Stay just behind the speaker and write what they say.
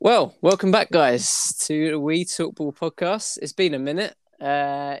Well, welcome back, guys, to the We Talk Ball podcast. It's been a minute.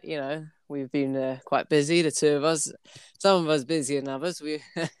 We've been quite busy, the two of us. Some of us busier than others. We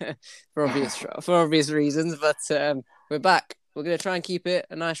for obvious reasons, but we're back. We're going to try and keep it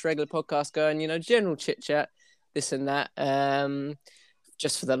a nice regular podcast going. General chit chat, this and that.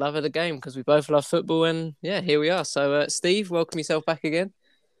 Just for the love of the game, because we both love football, and yeah, here we are. So, Steve, welcome yourself back again.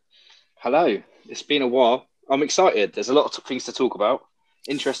 Hello. It's been a while. I'm excited. There's a lot of things to talk about.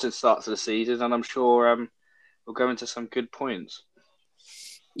 Interesting start to the season, and I'm sure we'll go into some good points.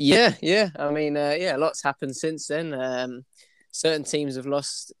 Yeah. I mean, lots happened since then. Certain teams have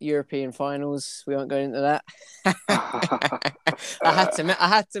lost European finals. We won't go into that. I had to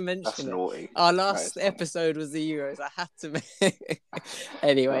mention That's it. naughty. Our last episode was the Euros. I had to.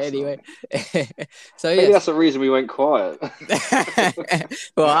 anyway. So Maybe that's the reason we went quiet.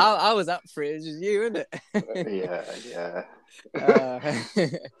 Well, I was up for it. It was just you, isn't it? Yeah.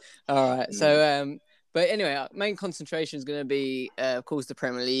 All right. So, but anyway, our main concentration is going to be, of course, the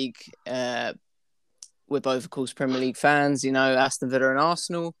Premier League. We're both, of course, Premier League fans. Aston Villa and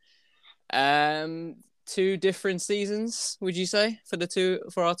Arsenal. Two different seasons, would you say,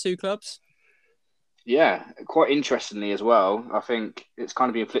 for our two clubs? Yeah, quite interestingly as well. I think it's kind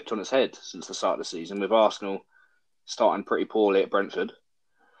of been flipped on its head since the start of the season, with Arsenal starting pretty poorly at Brentford,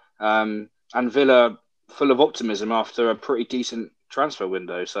 and Villa full of optimism after a pretty decent transfer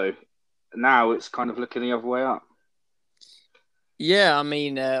window. So now it's kind of looking the other way up. Yeah, I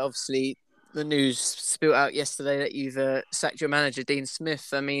mean, obviously the news spilled out yesterday that you've sacked your manager, Dean Smith.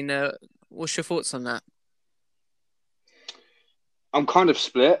 I mean, what's your thoughts on that? I'm kind of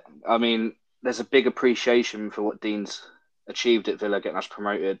split. I mean, there's a big appreciation for what Dean's achieved at Villa, getting us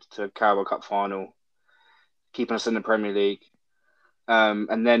promoted to a Carabao Cup final, keeping us in the Premier League,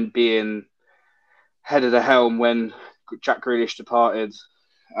 and then being head of the helm when Jack Grealish departed.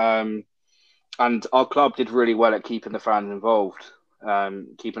 And our club did really well at keeping the fans involved,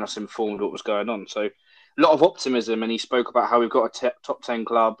 keeping us informed of what was going on. So a lot of optimism, and he spoke about how we've got a top 10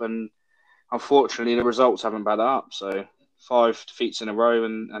 club, and unfortunately the results haven't backed that up. So 5 defeats in a row,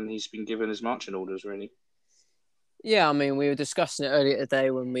 and he's been given his marching orders, really. Yeah, I mean, we were discussing it earlier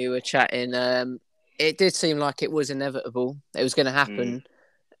today when we were chatting. It did seem like it was inevitable. It was going to happen.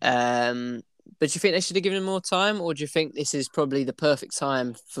 But do you think they should have given him more time, or do you think this is probably the perfect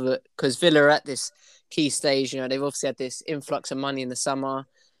time because Villa are at this key stage? They've obviously had this influx of money in the summer.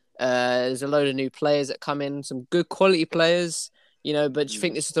 There's a load of new players that come in, some good quality players, but do you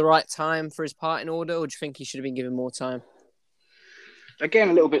think this is the right time for his part in order, or do you think he should have been given more time? Again,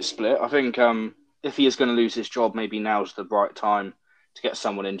 a little bit split. I think if he is going to lose his job, maybe now's the right time to get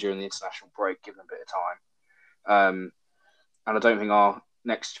someone in during the international break, give him a bit of time. And I don't think our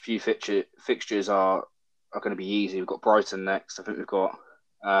next few fixtures are going to be easy. We've got Brighton next. I think we've got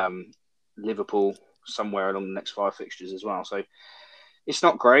Liverpool somewhere along the next 5 fixtures as well. So it's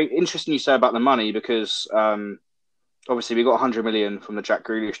not great. Interesting you say about the money, because obviously we got 100 million from the Jack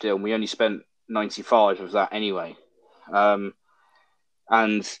Grealish deal, and we only spent 95 of that anyway.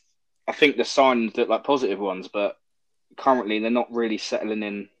 And I think the signs look like positive ones, but currently they're not really settling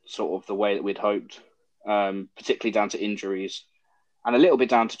in sort of the way that we'd hoped, particularly down to injuries and a little bit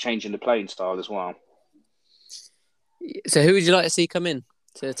down to changing the playing style as well. So who would you like to see come in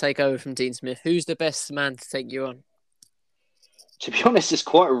to take over from Dean Smith? Who's the best man to take you on? To be honest, it's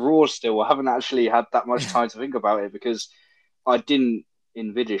quite raw still. I haven't actually had that much time to think about it, because I didn't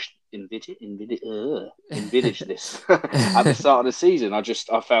envisage this at the start of the season. I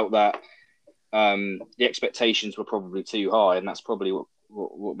felt that the expectations were probably too high, and that's probably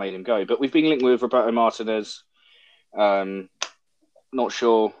what made him go. But we've been linked with Roberto Martinez. Not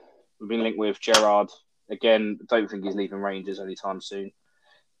sure. We've been linked with Gerrard. Again, don't think he's leaving Rangers anytime soon.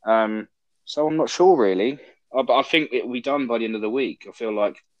 So I'm not sure, really. But I think it will be done by the end of the week. I feel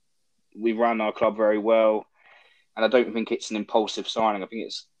like we ran our club very well, and I don't think it's an impulsive signing. I think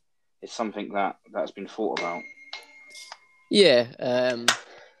it's something that's been thought about. Yeah.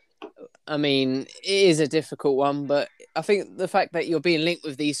 I mean, it is a difficult one, but I think the fact that you're being linked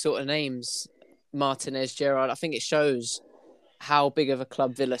with these sort of names, Martinez, Gerrard, I think it shows how big of a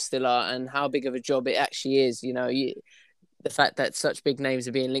club Villa still are and how big of a job it actually is. The fact that such big names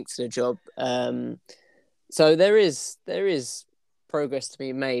are being linked to the job. So there is progress to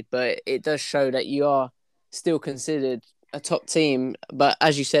be made, but it does show that you are still considered a top team. But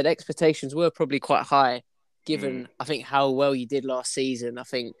as you said, expectations were probably quite high, given I think how well you did last season. I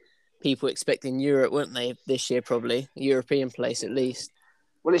think people expecting Europe, weren't they, this year, probably European place at least.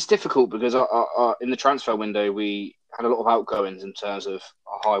 Well, it's difficult because in the transfer window we had a lot of outgoings in terms of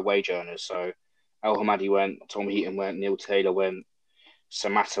our high wage earners. So El Hamadi went, Tom Heaton went, Neil Taylor went.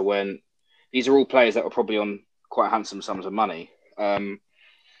 Samata went. These are all players that were probably on quite handsome sums of money. And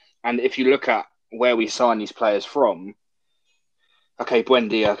if you look at where we sign these players from, okay,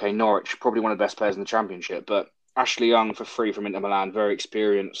 Buendia, okay, Norwich, probably one of the best players in the Championship, but Ashley Young for free from Inter Milan, very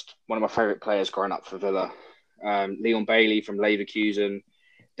experienced, one of my favourite players growing up for Villa. Leon Bailey from Leverkusen,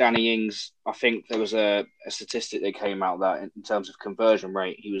 Danny Ings. I think there was a statistic that came out that in terms of conversion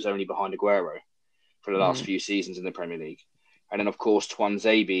rate, he was only behind Aguero for the last few seasons in the Premier League. And then, of course, Twan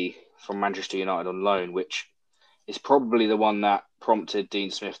Zabi from Manchester United on loan, which is probably the one that prompted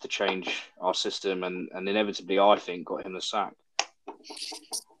Dean Smith to change our system and inevitably, I think, got him the sack.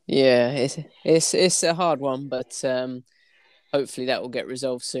 Yeah, it's a hard one, but hopefully that will get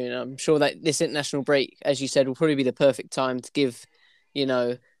resolved soon. I'm sure that this international break, as you said, will probably be the perfect time to give,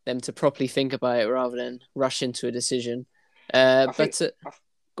 them to properly think about it rather than rush into a decision. I think,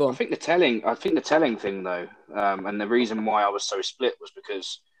 Go I on. think the telling thing though, and the reason why I was so split was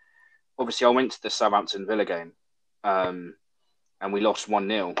because obviously I went to the Southampton Villa game, and we lost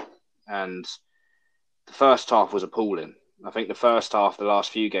 1-0, and the first half was appalling. I think the first half, the last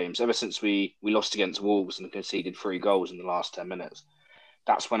few games, ever since we lost against Wolves and conceded 3 goals in the last 10 minutes,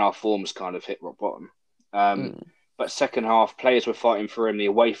 that's when our forms kind of hit rock bottom. But second half, players were fighting for him. The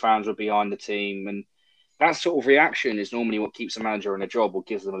away fans were behind the team. And that sort of reaction is normally what keeps a manager in a job or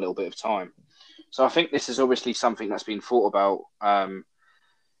gives them a little bit of time. So I think this is obviously something that's been thought about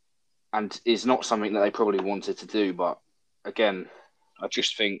and is not something that they probably wanted to do. But again, I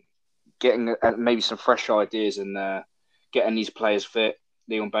just think getting maybe some fresh ideas in there, getting these players fit,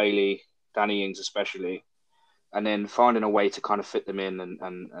 Leon Bailey, Danny Ings especially, and then finding a way to kind of fit them in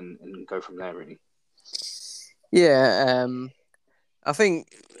and go from there, really. Yeah, I think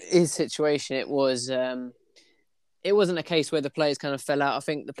his situation, it wasn't a case where the players kind of fell out. I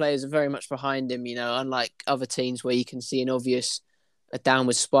think the players are very much behind him, unlike other teams where you can see an obvious a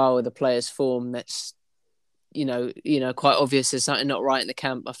downward spiral of the players' form that's, quite obvious there's something not right in the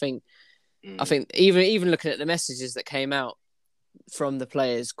camp. I think even looking at the messages that came out from the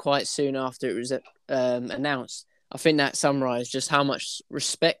players quite soon after it was announced, I think that summarised just how much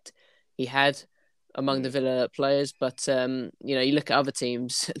respect he had among the Villa players. But you look at other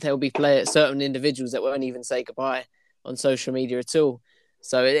teams, there'll be certain individuals that won't even say goodbye on social media at all.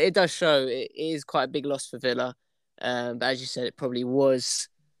 So it does show it is quite a big loss for Villa. But as you said, it probably was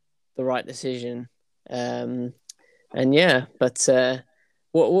the right decision. What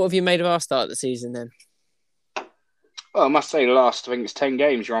have you made of our start of the season then? Well, I must say, the last, I think it's 10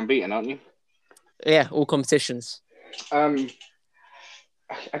 games, you're unbeaten, aren't you? Yeah, all competitions. Again,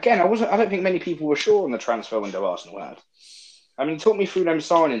 I don't think many people were sure on the transfer window Arsenal had. I mean, talk me through them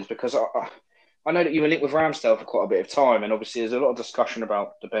signings, because I know that you were linked with Ramsdale for quite a bit of time, and obviously there's a lot of discussion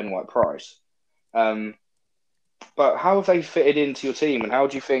about the Ben White price. But how have they fitted into your team, and how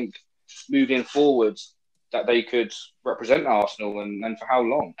do you think moving forward that they could represent Arsenal, and for how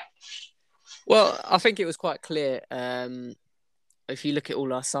long? Well, I think it was quite clear, if you look at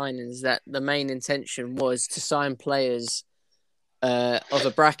all our signings, that the main intention was to sign players of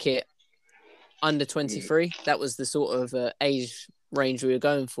a bracket under 23. That was the sort of age range we were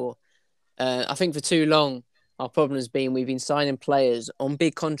going for. I think for too long, our problem has been we've been signing players on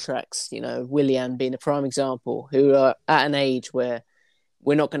big contracts, Willian being a prime example, who are at an age where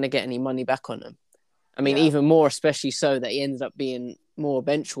we're not going to get any money back on them. I mean, even more especially so that he ended up being more a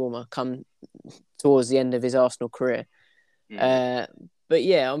bench warmer come towards the end of his Arsenal career. But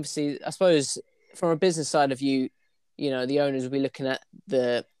yeah, obviously, I suppose from a business side of view, the owners will be looking at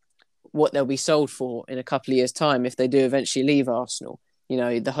what they'll be sold for in a couple of years' time if they do eventually leave Arsenal.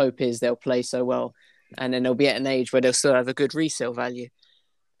 The hope is they'll play so well, and then they'll be at an age where they'll still have a good resale value.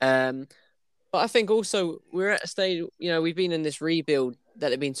 But I think also we're at a stage, we've been in this rebuild that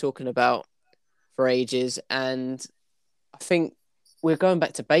they've been talking about for ages, and I think we're going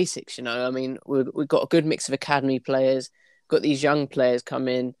back to basics. I mean, we've got a good mix of academy players, got these young players come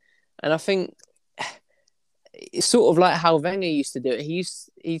in, and I think it's sort of like how Wenger used to do it.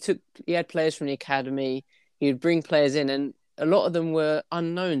 He had players from the academy, he would bring players in, and a lot of them were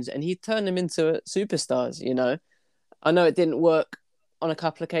unknowns, and he'd turn them into superstars. I know it didn't work on a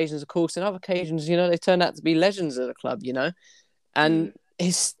couple of occasions, of course. On other occasions, they turned out to be legends of the club. And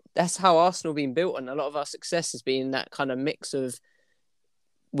that's how Arsenal been built, and a lot of our success has been that kind of mix of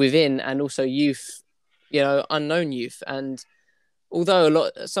within and also youth, unknown youth. And although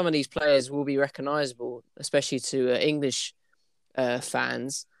some of these players will be recognisable, especially to English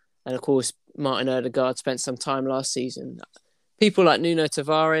fans, and of course Martin Odegaard spent some time last season. People like Nuno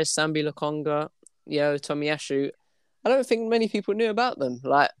Tavares, Sambi Lokonga, Tomiyasu, I don't think many people knew about them.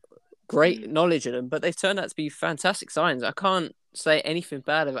 Like, great knowledge of them, but they've turned out to be fantastic signs. I can't say anything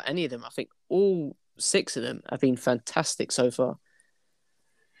bad about any of them. I think all six of them have been fantastic so far.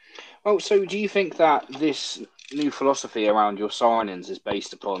 Oh, so do you think that this new philosophy around your signings is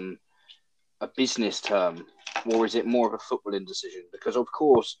based upon a business term, or is it more of a footballing decision? Because of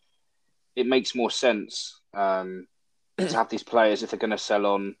course, it makes more sense to have these players if they're going to sell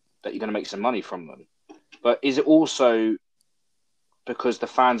on that you're going to make some money from them. But is it also because the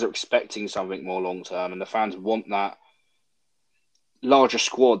fans are expecting something more long term and the fans want that larger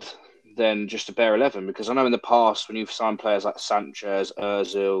squad than just a bare 11? Because I know in the past when you've signed players like Sanchez,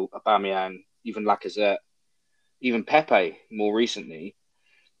 Ozil, Aubameyang, even Lacazette, even Pepe more recently,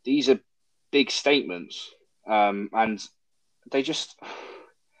 these are big statements, and they just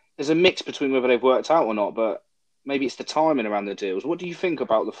there's a mix between whether they've worked out or not. But maybe it's the timing around the deals. What do you think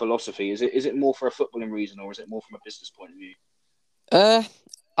about the philosophy? Is it more for a footballing reason or is it more from a business point of view? Uh,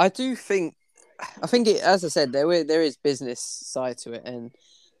 I do think, I think it, as I said, there is business side to it, and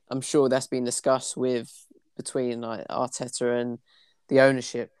I'm sure that's been discussed with between like Arteta and the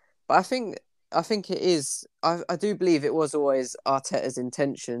ownership. But I think it is. I do believe it was always Arteta's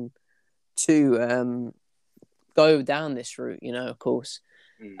intention to go down this route. You know, of course,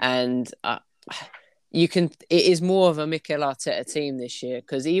 Mm. and you can. It is more of a Mikel Arteta team this year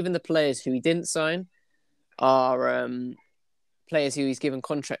because even the players who he didn't sign are players who he's given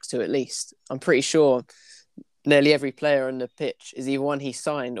contracts to. At least I'm pretty sure nearly every player on the pitch is either one he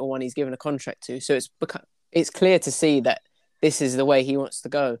signed or one he's given a contract to. So it's clear to see that this is the way he wants to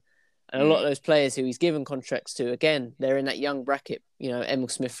go. And a lot of Mm. those players who he's given contracts to, again, they're in that young bracket. You know, Emil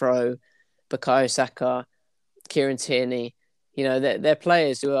Smith-Rowe, Bukayo Saka, Kieran Tierney. You know, they're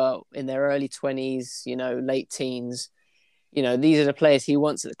players who are in their early 20s, you know, late teens. You know, these are the players he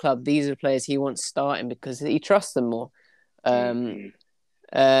wants at the club. These are the players he wants starting because he trusts them more. Um, Mm.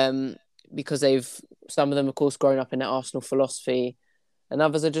 um, because some of them, of course, grown up in that Arsenal philosophy, and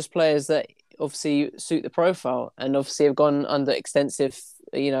others are just players that obviously suit the profile and obviously have gone under extensive,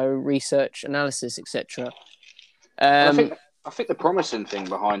 you know, research, analysis, etc. And Um, I think the promising thing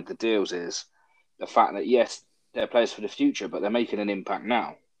behind the deals is the fact that yes, they're players for the future, but they're making an impact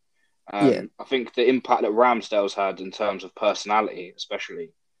now. yeah, I think the impact that Ramsdale's had in terms of personality,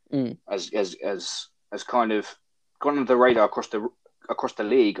 especially, mm, as kind of gone under the radar across the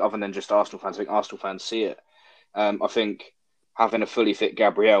league, other than just Arsenal fans. I think Arsenal fans see it. I think having a fully fit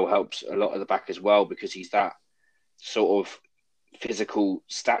Gabriel helps a lot at the back as well because he's that sort of physical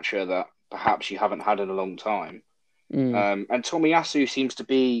stature that perhaps you haven't had in a long time. mm. And Tomiyasu seems to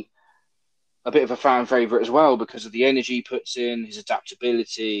be a bit of a fan favourite as well because of the energy he puts in, his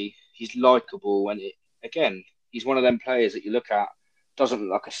adaptability. He's likable, and again, he's one of them players that you look at doesn't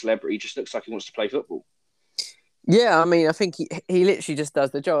look like a celebrity, just looks like he wants to play football. Yeah, I mean, I think he literally just does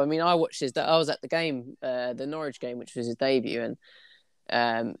the job. I mean, I was at the game, the Norwich game, which was his debut,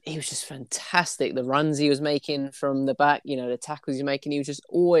 and he was just fantastic. The runs he was making from the back, you know, the tackles he was making, he was just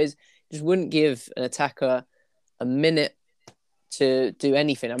always just wouldn't give an attacker a minute to do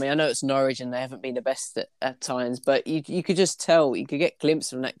anything. I mean, I know it's Norwich and they haven't been the best at times, but you could just tell, you could get a glimpse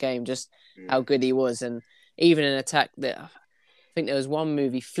from that game just how Mm. good he was. And even an attack that I think there was one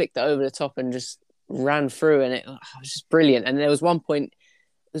move, he flicked it over the top and just ran through, and it was just brilliant. And there was one point,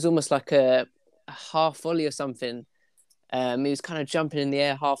 it was almost like a half volley or something. He was kind of jumping in the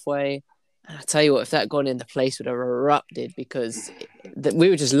air halfway. And I tell you what, if that gone in, the place would have erupted because we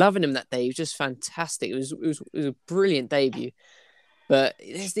were just loving him that day. He was just fantastic. It was a brilliant debut. But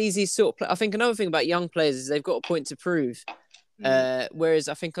there's these sort of. I think another thing about young players is they've got a point to prove. Mm. Whereas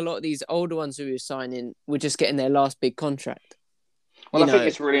I think a lot of these older ones who were signing were just getting their last big contract. Well, You I think know,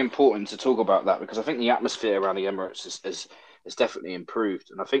 it's really important to talk about that because I think the atmosphere around the Emirates is definitely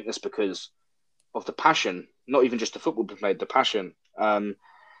improved, and I think that's because of the passion, not even just the football being played, the passion.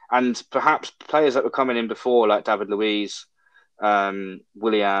 And perhaps players that were coming in before, like David Luiz,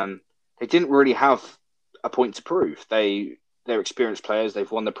 Willian, they didn't really have a point to prove. They're experienced players.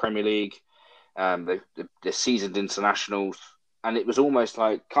 They've won the Premier League. They're seasoned internationals, and it was almost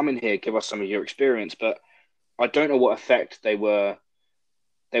like, come in here, give us some of your experience. But I don't know what effect they were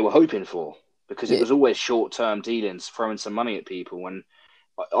hoping for because it yeah, was always short term dealings, throwing some money at people, and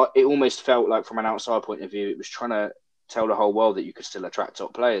it almost felt like from an outside point of view, it was trying to tell the whole world that you could still attract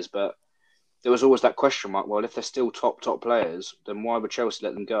top players, but there was always that question mark. Well, if they're still top players, then why would Chelsea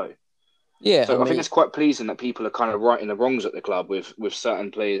let them go? yeah. I So I think mean, it's quite pleasing that people are kind of righting the wrongs at the club with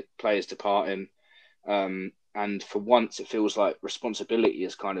certain players departing. And for once, it feels like responsibility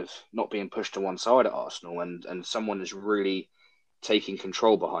is kind of not being pushed to one side at Arsenal, and someone is really taking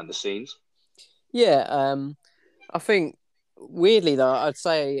control behind the scenes. yeah. I think weirdly though, I'd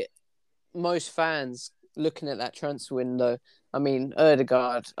say most fans looking at that transfer window I mean,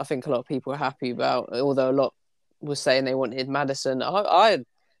 Ødegaard, I think a lot of people are happy about, although a lot was saying they wanted Madison. I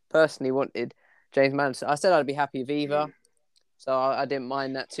personally wanted James Madison. I said I'd be happy with either, Mm. so I didn't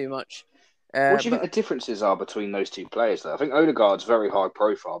mind that too much. What do you think But the differences are between those two players, though? I think Odegaard's very high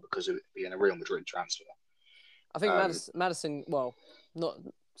profile because of it being a Real Madrid transfer. I think Um, Madison, well, not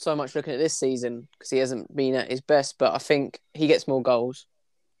so much looking at this season because he hasn't been at his best, but I think he gets more goals.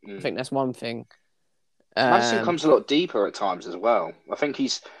 I mm. think that's one thing. Madison Um, comes a lot deeper at times as well. I think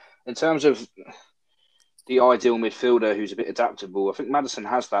he's, in terms of the ideal midfielder who's a bit adaptable, I think Madison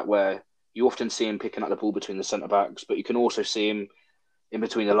has that where you often see him picking up the ball between the centre backs, but you can also see him in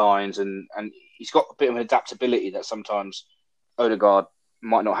between the lines, and he's got a bit of an adaptability that sometimes Odegaard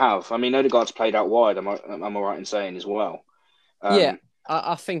might not have. I mean, Odegaard's played out wide. Am I right in saying as well? yeah, Um,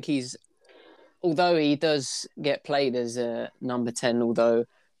 I think he's, although he does get played as a number 10, although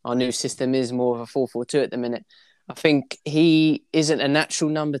our new system is more of a 4-4-2 at the minute, I think he isn't a natural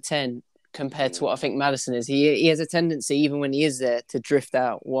number 10 compared to what I think Madison is. He has a tendency, even when he is there, to drift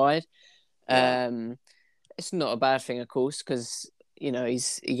out wide. yeah, Um, it's not a bad thing, of course, because he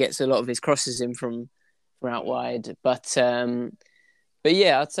gets a lot of his crosses in from out wide. But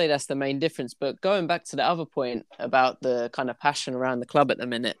yeah, I'd say that's the main difference. But going back to the other point about the kind of passion around the club at the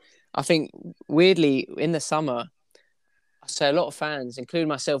minute, I think weirdly in the summer, I say a lot of fans, including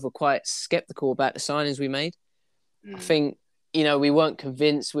myself, were quite skeptical about the signings we made. I mm. think we weren't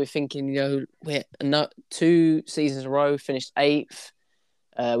convinced. We're thinking we're not 2 seasons in a row, finished eighth.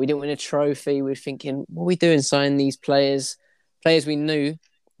 We didn't win a trophy. We're thinking, what are we doing signing these players? Players we knew,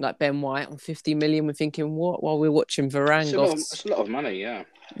 like Ben White on 50 million. We're thinking, what? While we're watching Varane go off. It's a lot of money, yeah.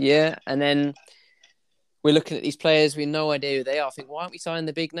 Yeah. And then we're looking at these players. We have no idea who they are. I think, why aren't we signing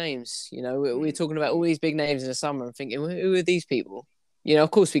the big names? We're Mm. talking about all these big names in the summer and thinking, who are these people?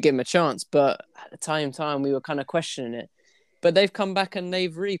 Of course we give them a chance, but at the same time, we were kind of questioning it. But they've come back and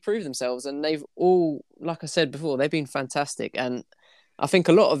they've really proved themselves. And they've all, like I said before, they've been fantastic. And I think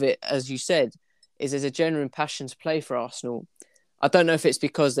a lot of it, as you said, is there's a genuine passion to play for Arsenal. I don't know if it's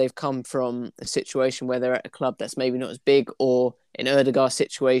because they've come from a situation where they're at a club that's maybe not as big, or in Erdegaard's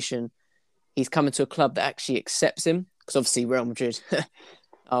situation, he's coming to a club that actually accepts him. Because obviously Real Madrid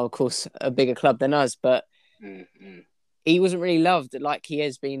are, of course, a bigger club than us, but Mm, mm. he wasn't really loved like he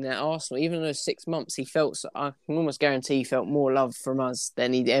has been at Arsenal. Even in those 6 months, I can almost guarantee he felt more love from us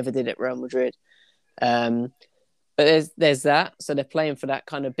than he ever did at Real Madrid. Um, but there's that. So they're playing for that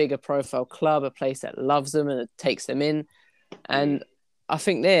kind of bigger profile club, a place that loves them and takes them in. Mm. And I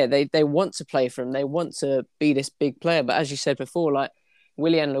think they want to play for him. They want to be this big player. But as you said before, like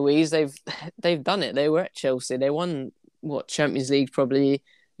Willie and Louise, they've done it. They were at Chelsea. They won Champions League, probably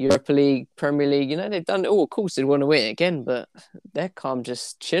Europa League, Premier League. They've done it all. Of course, they'd want to win it again, but they're calm,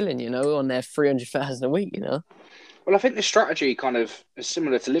 just chilling. On their 300,000 a week. Well, I think the strategy kind of is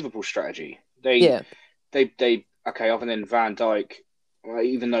similar to Liverpool's strategy. Yeah, They okay, other than Van Dijk, well,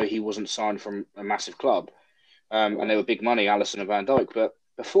 even though he wasn't signed from a massive club, and they were big money, Alisson and Van Dijk. But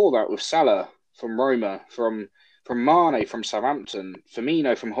before that, with Salah from Roma, from Mane from Southampton,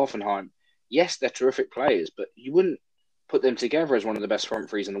 Firmino from Hoffenheim, yes, they're terrific players, but you wouldn't put them together as one of the best front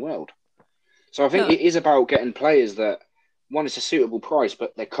threes in the world. So I think no, it is about getting players that, one, is a suitable price,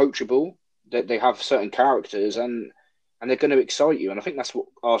 but they're coachable, that they have certain characters, and they're going to excite you. And I think that's what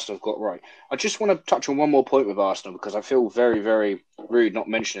Arsenal have got right. I just want to touch on one more point with Arsenal because I feel very, very rude not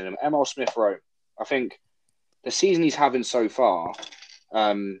mentioning him. Emile Smith Rowe. I think the season he's having so far,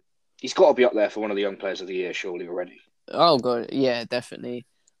 he's got to be up there for one of the young players of the year, surely already. oh god, yeah, definitely.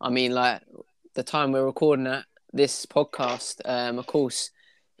 I mean, like the time we're recording this podcast, of course,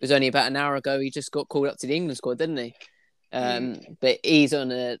 it was only about an hour ago. He just got called up to the England squad, didn't he? Mm. But he's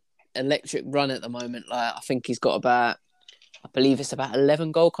on a electric run at the moment. Like I think he's got I believe it's about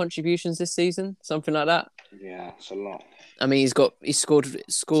 11 goal contributions this season, something like that. Yeah, it's a lot. I mean, he's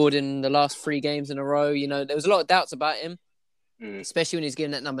scored in the last 3 games in a row. There was a lot of doubts about him, Mm. especially when he's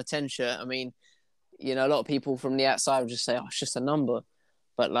given that number 10 shirt. I mean, a lot of people from the outside would just say, "Oh, it's just a number,"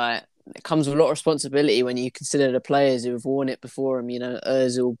 but like it comes with a lot of responsibility when you consider the players who have worn it before him.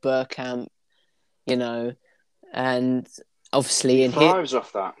 Özil, Bergkamp, and He obviously in hit. thrives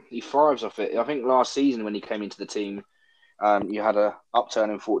off that. He thrives off it. I think last season when he came into the team, you had a upturn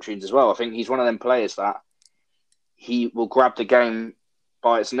in fortunes as well. I think he's one of them players that he will grab the game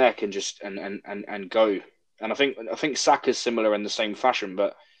by its neck and just and go. And I think Saka's similar in the same fashion,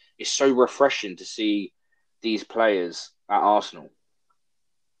 but it's so refreshing to see these players at Arsenal.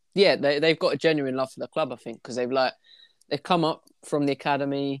 Yeah, they've got a genuine love for the club, I think, because they've come up from the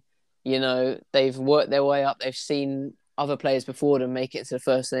academy. They've worked their way up. They've seen other players before them make it to the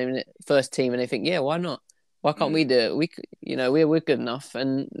first team, and they think, yeah, why not? Why can't we do it? We're good enough,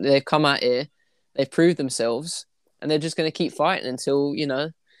 and they've come out here, they've proved themselves, and they're just going to keep fighting until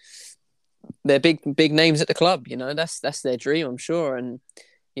they're big names at the club. That's their dream, I'm sure. And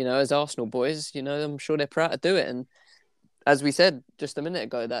as Arsenal boys, I'm sure they're proud to do it. And as we said just a minute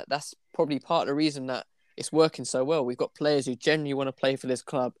ago, that's probably part of the reason that it's working so well. We've got players who genuinely want to play for this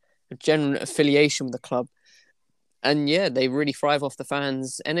club, a genuine affiliation with the club, and yeah, they really thrive off the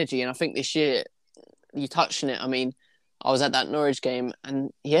fans' energy. And I think this year, you touched on it. I mean, I was at that Norwich game,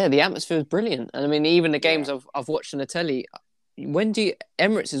 and yeah, the atmosphere was brilliant. And I mean, even the games Yeah. I've watched on the telly,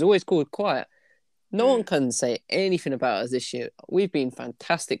 Emirates is always called quiet. No one can say anything about us this year. We've been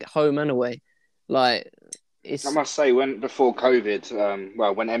fantastic at home and away. Like I it's must say, before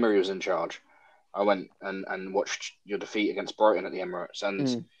COVID, when Emery was in charge, I went and watched your defeat against Brighton at the Emirates, and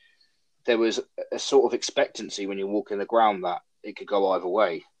mm, there was a sort of expectancy when you walk in the ground that it could go either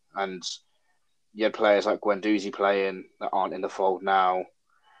way. And you had players like Guendouzi playing that aren't in the fold now.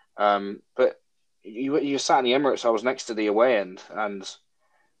 But you sat in the Emirates. I was next to the away end, and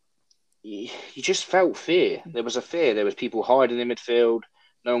you just felt fear. There was a fear. There was people hiding in midfield.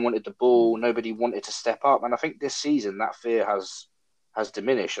 No one wanted the ball. Nobody wanted to step up. And I think this season that fear has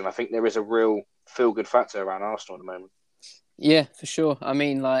diminished. And I think there is a real feel good factor around Arsenal at the moment. yeah, for sure. I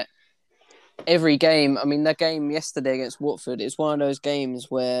mean, like every game. I mean, that game yesterday against Watford. It's one of those games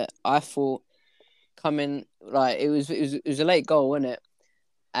where I thought coming like it was a late goal, wasn't it?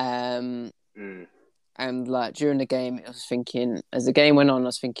 Um, Mm, and like during the game, I was thinking as the game went on, I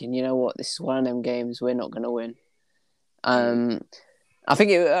was thinking, you know what, this is one of them games we're not going to win. mm, I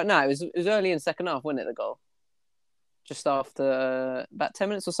think it was early in the second half, wasn't it? The goal just after about 10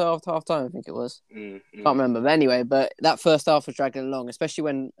 minutes or so after half time, I think it was. Can't mm. remember, but anyway, but that first half was dragging along, especially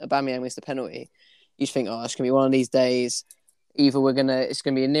when Aubameyang missed the penalty. You just think, oh, it's gonna be one of these days. Either it's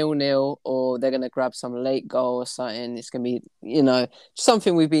gonna be a 0-0, or they're gonna grab some late goal or something. It's gonna be,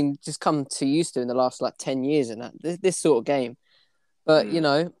 something we've been just come to used to in the last like 10 years, and that this sort of game. But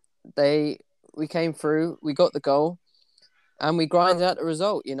Mm. we came through, we got the goal, and we grind out the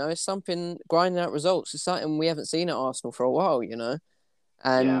result. It's something grinding out results. It's something we haven't seen at Arsenal for a while. Yeah,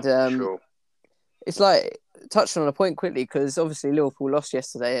 And for sure. it's like touching on a point quickly because obviously Liverpool lost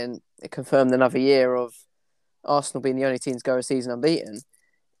yesterday, and it confirmed another year of Arsenal being the only team to go a season unbeaten.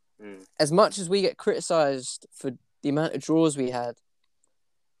 Mm. As much as we get criticised for the amount of draws we had,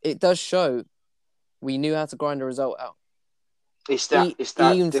 it does show we knew how to grind a result out, It's that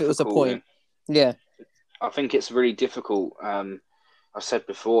even if it was a difficult. point. Yeah, I think it's really difficult. I said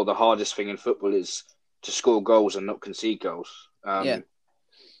before, the hardest thing in football is to score goals and not concede goals. yeah,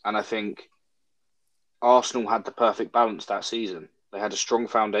 And I think Arsenal had the perfect balance that season. They had a strong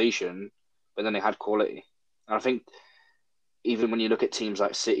foundation, but then they had quality. And I think even when you look at teams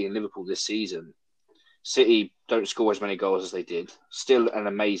like City and Liverpool this season, City don't score as many goals as they did. Still an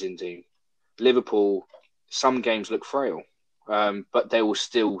amazing team. Liverpool, some games look frail, but they will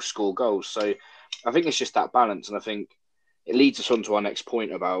still score goals. So I think it's just that balance. And I think it leads us on to our next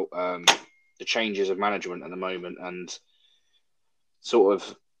point about the changes of management at the moment and sort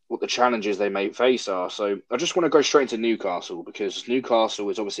of what the challenges they may face are. So I just want to go straight into Newcastle because Newcastle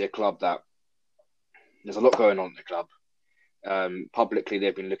is obviously a club that there's a lot going on in the club. Publicly,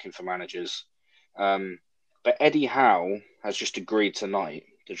 they've been looking for managers. But Eddie Howe has just agreed tonight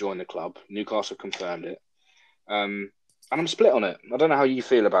to join the club. Newcastle confirmed it. And I'm split on it. I don't know how you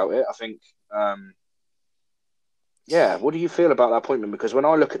feel about it. I think, what do you feel about that appointment? Because when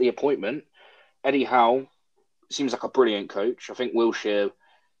I look at the appointment, Eddie Howe seems like a brilliant coach. I think Wilshere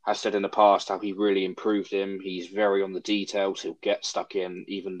has said in the past how he really improved him. He's very on the details. He'll get stuck in.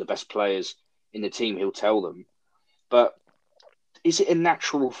 Even the best players in the team, he'll tell them. But is it a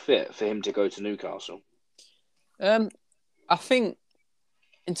natural fit for him to go to Newcastle? I think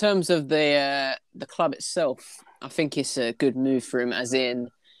in terms of the club itself, I think it's a good move for him. As in,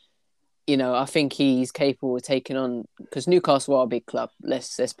 I think he's capable of taking on because Newcastle are a big club.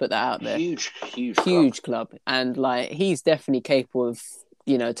 Let's put that out there. Huge Club, and like he's definitely capable of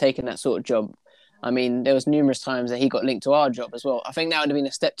taking that sort of job. I mean, there was numerous times that he got linked to our job as well. I think that would have been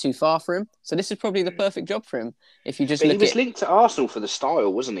a step too far for him. So this is probably the perfect job for him. If you just But he look was at linked to Arsenal for the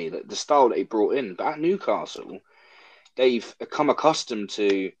style, wasn't he? The style that he brought in. But at Newcastle, they've come accustomed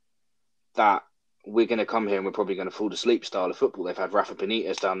to that we're going to come here and we're probably going to fall asleep style of football. They've had Rafa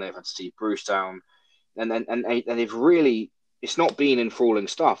Benitez down there, they've had Steve Bruce down, and they've really, it's not been enthralling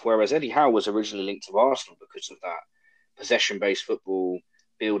stuff. Whereas Eddie Howe was originally linked to Arsenal because of that possession-based football,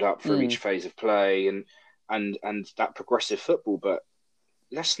 build up through each phase of play, and that progressive football. But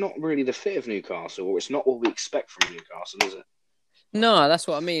that's not really the fit of Newcastle, or it's not what we expect from Newcastle, is it? No, that's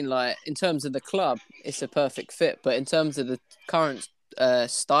what I mean. Like in terms of the club, it's a perfect fit. But in terms of the current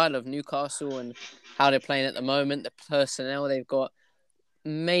style of Newcastle and how they're playing at the moment, the personnel they've got,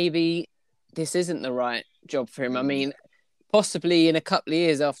 maybe this isn't the right job for him. I Mm, mean, possibly in a couple of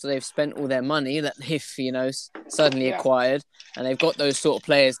years after they've spent all their money that they've, suddenly yeah. acquired, and they've got those sort of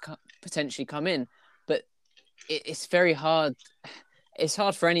players potentially come in. But it's very hard. It's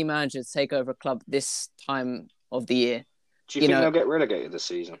hard for any manager to take over a club this time of the year. Do you You think know, they'll get relegated this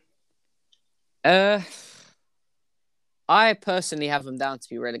season? uh, I personally have them down to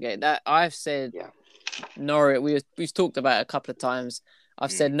be relegated. That I've said Yeah. Norwich. We've talked about it a couple of times. I've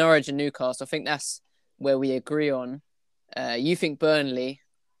Mm. said Norwich and Newcastle. I think that's where we agree on. You think Burnley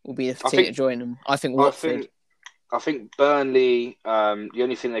will be the I team to think join them? I think I Watford. think I think Burnley. The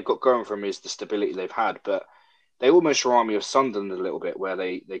only thing they've got going for them is the stability they've had, but they almost remind me of Sunderland a little bit, where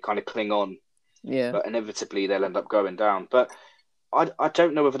they kind of cling on, Yeah, but inevitably they'll end up going down. But I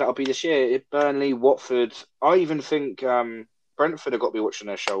don't know whether that'll be this year. If Burnley, Watford, I even think Brentford have got to be watching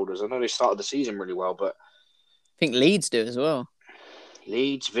their shoulders. I know they started the season really well, but I think Leeds do as well.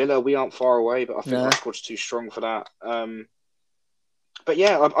 Leeds, Villa, we aren't far away, but I think our No. squad's too strong for that. But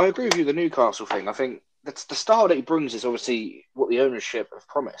yeah, I agree with you. The Newcastle thing. I think that's the style that he brings is obviously what the ownership have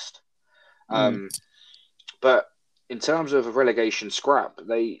promised. Mm. Um, but in terms of a relegation scrap,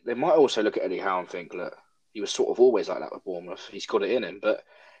 they might also look at Eddie Howe and think, look, he was sort of always like that with Bournemouth. He's got it in him. But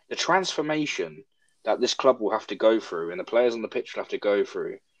the transformation that this club will have to go through and the players on the pitch will have to go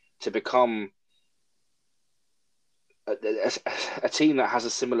through to become a team that has a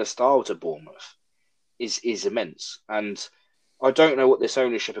similar style to Bournemouth is immense. And I don't know what this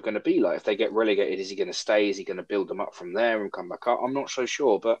ownership are going to be like. If they get relegated, is he going to stay? Is he going to build them up from there and come back up? I'm not so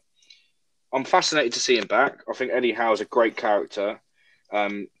sure, but I'm fascinated to see him back. I think Eddie Howe's a great character.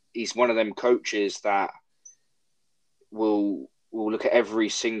 He's one of them coaches that will look at every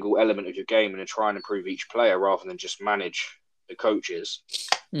single element of your game and try and improve each player rather than just manage the coaches.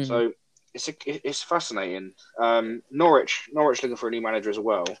 Mm-hmm. So it's fascinating. Norwich looking for a new manager as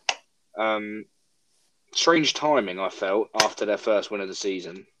well. Um, Strange timing, I felt, after their first win of the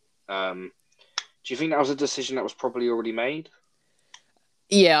season. Do you think that was a decision that was probably already made?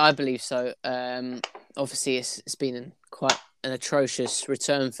 Yeah, I believe so. Obviously, it's been quite an atrocious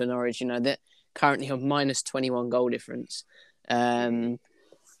return for Norwich. You know, they're currently on minus 21 goal difference. Mm,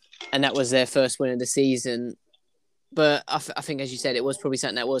 And that was their first win of the season. But I think, as you said, it was probably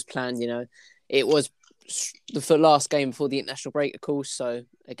something that was planned. You know, it was the last game before the international break, of course. So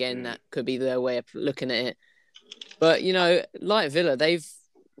again, mm. that could be their way of looking at it. But you know, like Villa, they've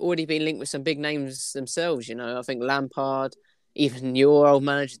already been linked with some big names themselves. You know, I think Lampard, even your old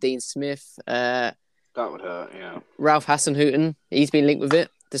manager Dean Smith, That would hurt, yeah. Ralph Hasenhüttl, he's been linked with it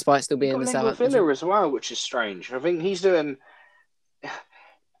despite still He being got the linked with Southampton job. Villa as well, which is strange. I think he's doing.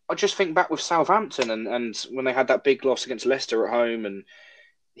 I just think back with Southampton and when they had that big loss against Leicester at home, and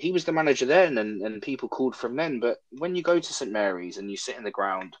he was the manager then, and people called from then. But when you go to St Mary's and you sit in the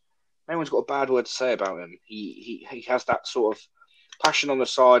ground, no one's got a bad word to say about him. He has that sort of passion on the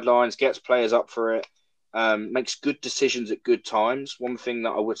sidelines, gets players up for it, makes good decisions at good times. One thing that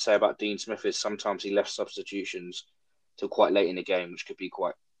I would say about Dean Smith is sometimes he left substitutions till quite late in the game, which could be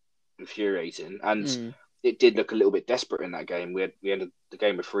quite infuriating. And Mm. it did look a little bit desperate in that game. We ended the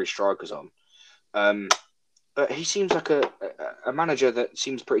game with three strikers on. Um, but he seems like a manager that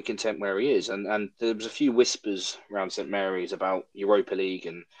seems pretty content where he is. And there was a few whispers around St Mary's about Europa League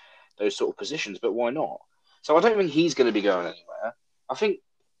and those sort of positions, but why not? So I don't think he's going to be going anywhere. I think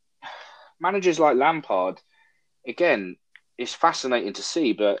managers like Lampard, again, it's fascinating to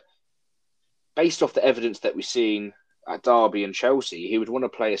see, but based off the evidence that we've seen at Derby and Chelsea, he would want to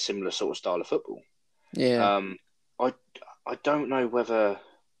play a similar sort of style of football. Yeah. Um, I I don't know whether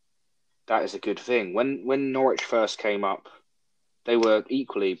that is a good thing. When Norwich first came up, they were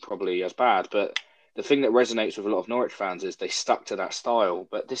equally probably as bad, but the thing that resonates with a lot of Norwich fans is they stuck to that style.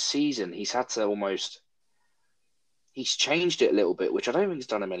 But this season, he's had to almost he's changed it a little bit, which I don't think has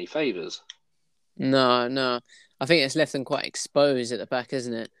done him any favors. No, no. I think it's left them quite exposed at the back,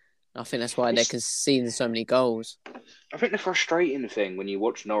 isn't it? I think that's why they're It's conceding so many goals. I think the frustrating thing when you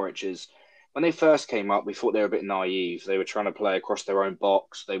watch Norwich is when they first came up, we thought they were a bit naive. They were trying to play across their own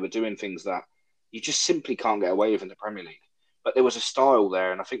box. They were doing things that you just simply can't get away with in the Premier League. But there was a style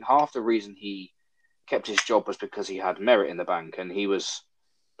there, and I think half the reason he kept his job was because he had merit in the bank and he was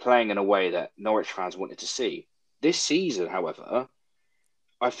playing in a way that Norwich fans wanted to see. This season, however,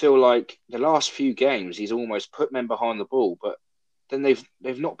 I feel like the last few games he's almost put men behind the ball, but then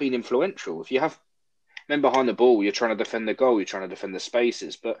they've not been influential. If you have men behind the ball, you're trying to defend the goal, you're trying to defend the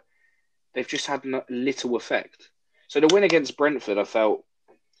spaces, but they've just had little effect. So the win against Brentford, I felt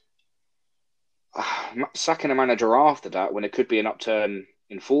sacking a manager after that, when it could be an upturn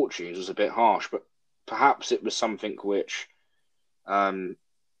in fortunes, was a bit harsh. But perhaps it was something which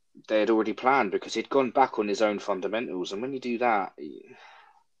they had already planned, because he'd gone back on his own fundamentals. And when you do that,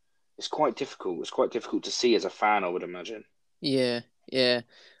 it's quite difficult. It's quite difficult to see as a fan, I would imagine. Yeah, yeah.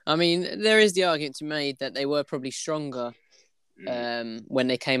 I mean, there is the argument to be made that they were probably stronger when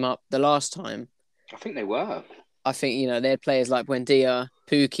they came up the last time. I think they were. I think, they had players like Buendia,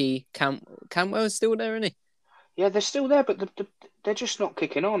 Pookie, Campbell's still there, isn't he? Yeah, they're still there, but they're just not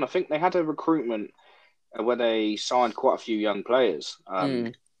kicking on. I think they had a recruitment where they signed quite a few young players.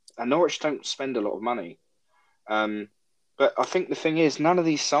 And Norwich don't spend a lot of money. But I think the thing is, none of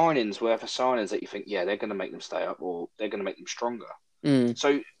these signings were for signings that you think, yeah, they're going to make them stay up, or they're going to make them stronger.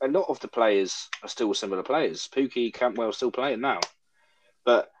 So a lot of the players are still similar players. Pookie, Campbell still playing now.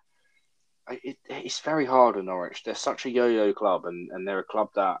 But it's very hard with Norwich. They're such a yo-yo club, and they're a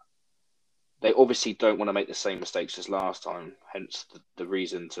club that they obviously don't want to make the same mistakes as last time. Hence the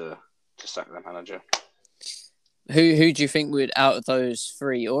reason to sack their manager. Who do you think would, out of those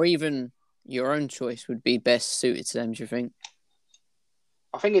three, or even your own choice, would be best suited to them, do you think?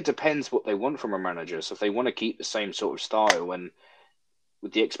 I think it depends what they want from a manager. So if they want to keep the same sort of style, and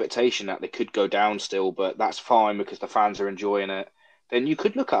with the expectation that they could go down still, but that's fine because the fans are enjoying it, then you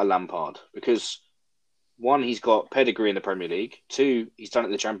could look at a Lampard, because one, he's got pedigree in the Premier League. Two, he's done it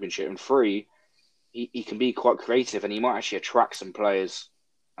in the Championship. And three, he can be quite creative, and he might actually attract some players,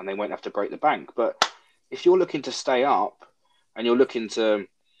 and they won't have to break the bank. But if you're looking to stay up, and you're looking to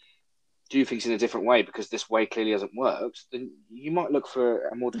do things in a different way because this way clearly hasn't worked, then you might look for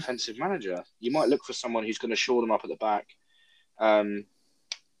a more defensive manager. You might look for someone who's going to shore them up at the back, and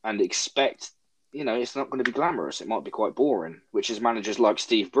expect, it's not going to be glamorous. It might be quite boring, which is managers like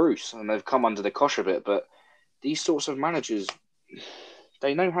Steve Bruce, and they've come under the cosh a bit. But these sorts of managers,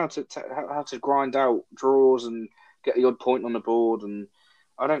 they know how to grind out draws and get the odd point on the board, and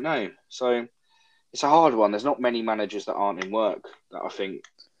I don't know. So it's a hard one. There's not many managers that aren't in work that I think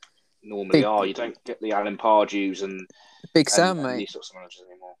normally are. You don't get the Alan Pardew's and Big Sam, mate. these sorts of managers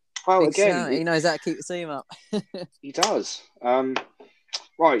anymore. Well, Big again, Sam, he knows how to keep the team up. He does.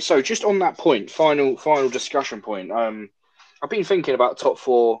 Right, so just on that point, final discussion point. I've been thinking about top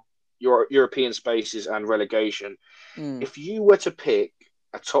four, European spaces, and relegation. If you were to pick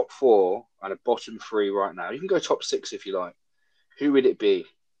a top four and a bottom three right now, you can go top six if you like. Who would it be?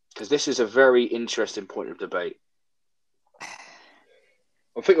 Because this is a very interesting point of debate.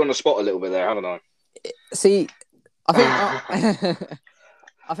 I'll put you on the spot a little bit there, haven't I? See, I think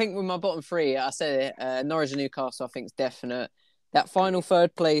I think with my bottom three, I said it, Norwich and Newcastle, I think is definite. That final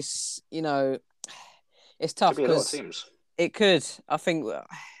third place, it's tough because it could. I think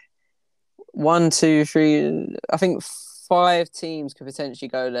 1, 2, 3. I think 5 teams could potentially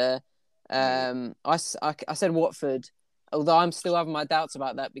go there. I said Watford, although I'm still having my doubts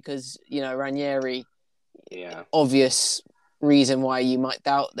about that because Ranieri. Yeah. Obvious reason why you might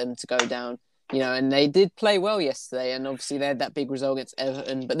doubt them to go down. And they did play well yesterday, and obviously they had that big result against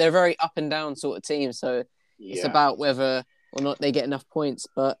Everton, but they're a very up and down sort of team, so it's about whether or not they get enough points.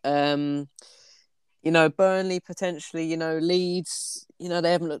 But Burnley potentially, Leeds,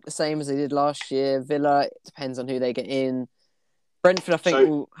 they haven't looked the same as they did last year. Villa, it depends on who they get in. Brentford, I think,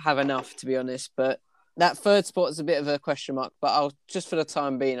 will have enough, to be honest, but that third spot is a bit of a question mark, but I'll just for the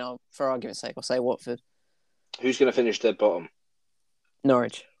time being, for argument's sake, I'll say Watford. Who's going to finish dead bottom?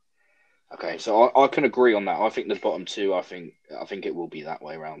 Norwich. Okay, so I can agree on that. I think the bottom two, I think it will be that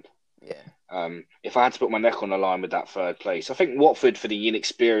way around. Yeah. If I had to put my neck on the line with that third place, I think Watford for the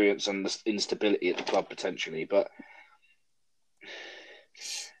inexperience and the instability at the club potentially, but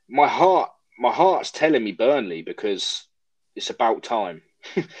my heart's telling me Burnley because it's about time.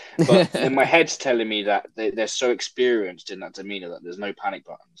 But then my head's telling me that they're so experienced in that demeanour that there's no panic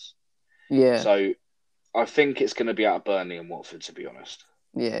buttons. Yeah. So I think it's going to be out of Burnley and Watford, to be honest.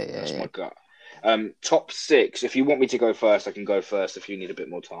 Yeah. That's my gut. Top six. If you want me to go first, I can go first if you need a bit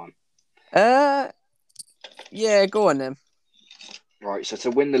more time. Yeah, go on then. Right. So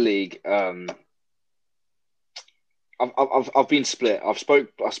to win the league, I've been split. I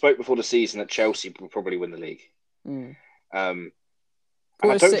spoke before the season that Chelsea will probably win the league. And I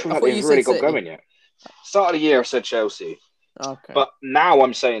don't think that they've really got going yet. Start of the year, I said Chelsea. Okay. But now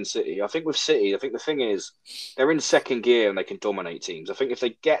I'm saying City. I think with City, the thing is they're in second gear and they can dominate teams. I think if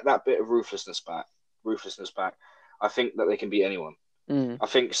they get that bit of ruthlessness back, I think that they can beat anyone. I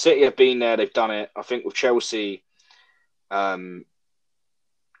think City have been there, they've done it. I think with Chelsea, yes,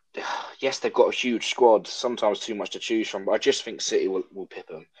 they've got a huge squad, sometimes too much to choose from, but I just think City will pip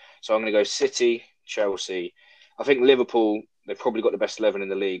them. So I'm going to go City, Chelsea, I think Liverpool, they've probably got the best 11 in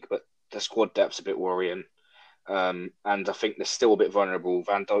the league, but the squad depth's a bit worrying. And I think they're still a bit vulnerable.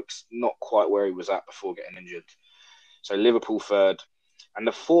 Van Dijk's not quite where he was at before getting injured. So Liverpool third. And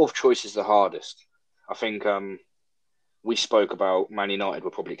the fourth choice is the hardest. I think we spoke about Man United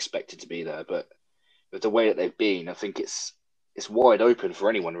were probably expected to be there, but with the way that they've been, I think it's wide open for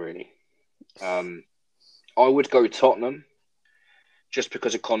anyone, really. I would go Tottenham just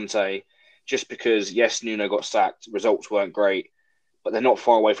because of Conte, just because, yes, Nuno got sacked, results weren't great, but they're not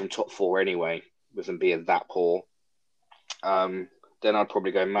far away from top four anyway, with them being that poor. Then I'd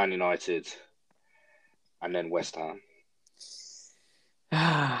probably go Man United and then West Ham.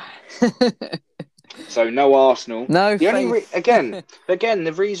 So no Arsenal. No The faith. only again,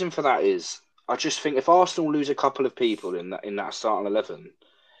 the reason for that is I just think if Arsenal lose a couple of people in that starting 11,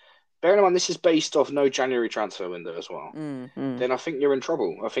 bearing in mind this is based off no January transfer window as well, then I think you're in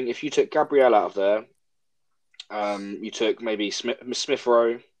trouble. I think if you took Gabriel out of there, you took maybe Smith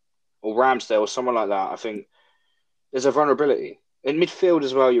Rowe or Ramsdale or someone like that, I think there's a vulnerability. In midfield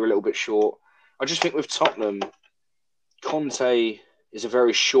as well, you're a little bit short. I just think with Tottenham, Conte is a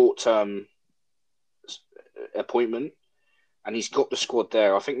very short-term appointment, and he's got the squad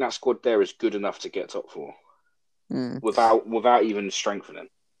there. I think that squad there is good enough to get top four without even strengthening.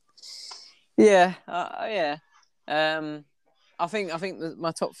 Yeah. I think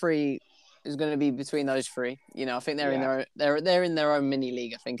my top three is going to be between those three. You know, I think they're in their own mini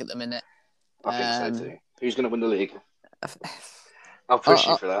league. I think at the minute. I think so too. Who's going to win the league? I'll push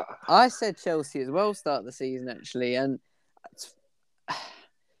you for that. I said Chelsea as well start the season actually, and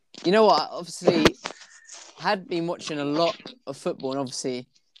you know what? Obviously, I had been watching a lot of football, and obviously,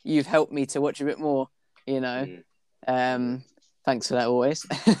 you've helped me to watch a bit more. You know, thanks for that always.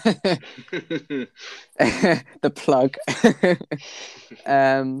 The plug.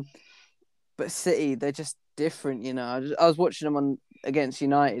 But City, they're just different. You know, I was watching them against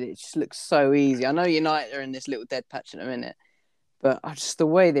United. It just looks so easy. I know United are in this little dead patch at the minute, but just the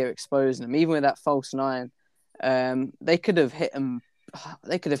way they're exposing them, even with that false nine, they could have hit them.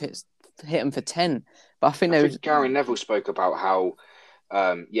 They could have hit them for 10. But I think Gary Neville spoke about how,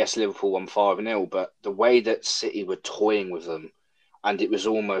 yes, Liverpool won 5-0, but the way that City were toying with them, and it was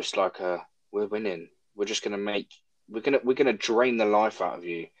almost like we're winning. We're just going to we're going to drain the life out of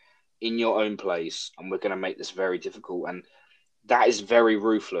you in your own place, and we're going to make this very difficult. And that is very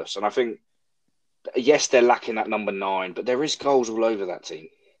ruthless. And I think, yes, they're lacking that number 9, but there is goals all over that team.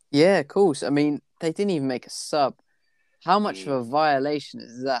 Yeah, of course. I mean, they didn't even make a sub. How much of a violation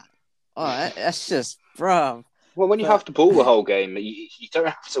is that? Oh, that's just, bruv. Well, when you have to ball the whole game, you don't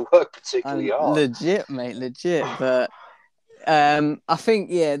have to work particularly hard. Legit, mate, legit. But I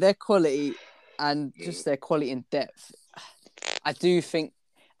think, their quality and just their quality and depth, I think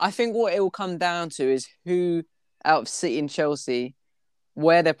what it will come down to is who out of City and Chelsea,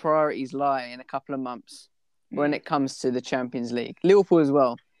 where their priorities lie in a couple of months when it comes to the Champions League. Liverpool as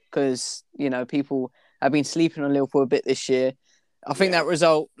well, because, you know, people have been sleeping on Liverpool a bit this year. I think that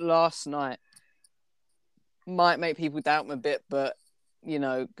result last night might make people doubt them a bit, but, you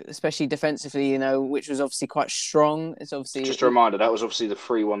know, especially defensively, you know, which was obviously quite strong. It's obviously just a reminder, that was obviously the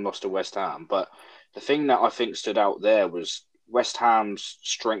 3-1 loss to West Ham. But the thing that I think stood out there was West Ham's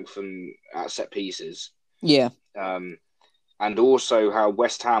strength at set pieces. Yeah. And also how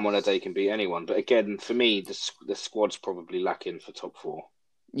West Ham on a day can beat anyone. But again, for me, the squad's probably lacking for top four.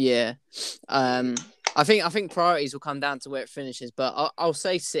 Yeah. I think priorities will come down to where it finishes, but I'll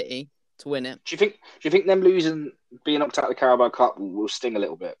say City to win it. Do you think them being knocked out of the Carabao Cup will sting a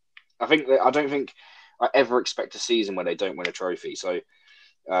little bit? I don't think I ever expect a season where they don't win a trophy. So,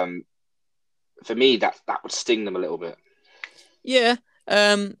 for me, that would sting them a little bit. Yeah,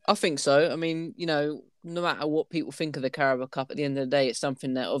 I think so. I mean, you know, no matter what people think of the Carabao Cup, at the end of the day, it's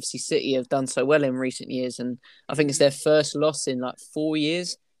something that obviously City have done so well in recent years, and I think it's their first loss in like 4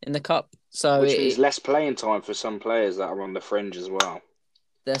 years in the Cup. So which means less playing time for some players that are on the fringe as well.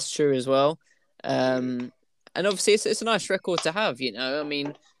 That's true as well. And obviously it's a nice record to have, you know. I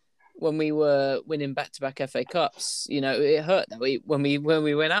mean, when we were winning back-to-back FA Cups, you know, it hurt that when we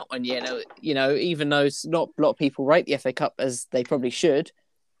went out one year, you know, even though it's not a lot of people rate the FA Cup as they probably should,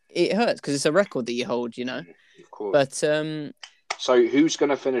 it hurts because it's a record that you hold, you know. Of course. But so who's going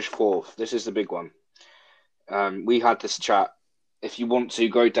to finish fourth? This is the big one. We had this chat. If you want to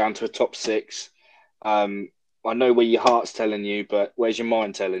go down to a top 6, I know where your heart's telling you, but where's your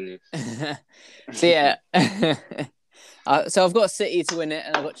mind telling you? So yeah, so I've got City to win it,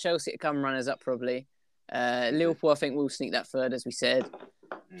 and I've got Chelsea to come runners up probably. Liverpool, I think, will sneak that third, as we said.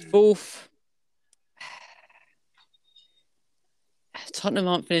 Fourth, Tottenham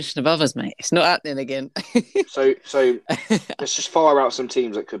aren't finishing above us, mate. It's not happening again. So let's just fire out some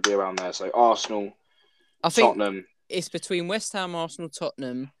teams that could be around there. So Arsenal, I think Tottenham. it's between West Ham, Arsenal,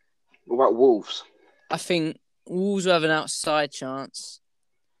 Tottenham. What about Wolves? I think Wolves will have an outside chance.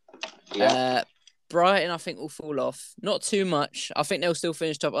 Yeah. Brighton, I think, will fall off. Not too much. I think they'll still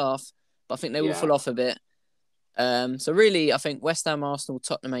finish top half, but I think they will Yeah. fall off a bit. So really, I think West Ham, Arsenal,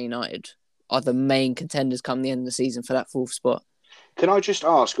 Tottenham, Man United are the main contenders come the end of the season for that fourth spot. Can I just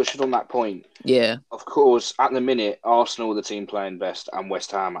ask, just on that point? Yeah. Of course, at the minute, Arsenal are the team playing best, and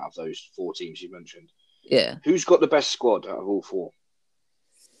West Ham out of those 4 teams you mentioned. Yeah. Who's got the best squad out of all 4?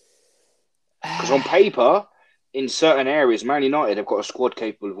 Because on paper, in certain areas, Man United have got a squad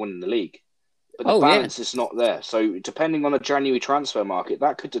capable of winning the league. But the balance is not there. So depending on the January transfer market,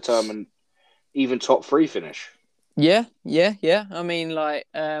 that could determine even top 3 finish. Yeah. I mean,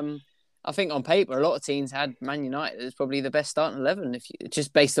 I think on paper, a lot of teams had Man United as probably the best starting 11,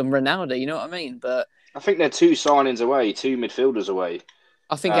 just based on Ronaldo, you know what I mean? But I think they're 2 signings away, 2 midfielders away.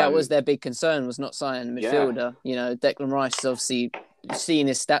 I think that was their big concern, was not signing a midfielder. Yeah. You know, Declan Rice is obviously, seeing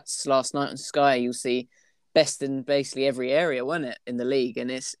his stats last night on Sky, you'll see best in basically every area, wasn't it, in the league?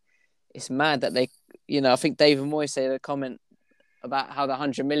 And it's mad that they, I think David Moyes said a comment about how the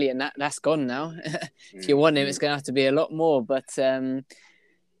 100 million, that's gone now. If you want him, it's going to have to be a lot more. But I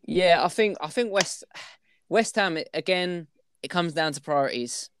think West Ham, again, it comes down to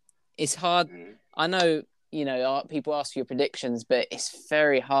priorities. It's hard. I know, people ask your predictions, but it's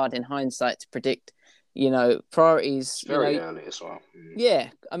very hard in hindsight to predict, priorities. It's very early as well. Yeah.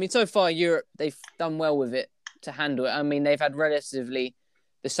 I mean, so far, Europe, they've done well with it to handle it. I mean, they've had relatively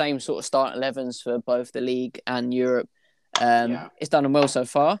the same sort of start 11s for both the league and Europe. It's done them well so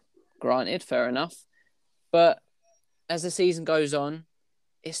far, granted, fair enough. But as the season goes on,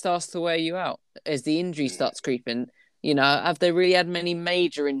 it starts to wear you out. As the injury starts creeping, have they really had many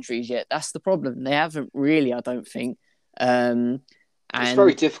major injuries yet? That's the problem. They haven't really, I don't think. It's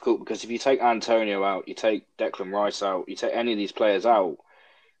very difficult because if you take Antonio out, you take Declan Rice out, you take any of these players out,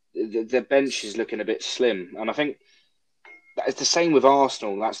 the bench is looking a bit slim. And I think that is the same with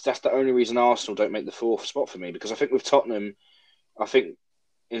Arsenal. That's the only reason Arsenal don't make the 4th spot for me, because I think with Tottenham, I think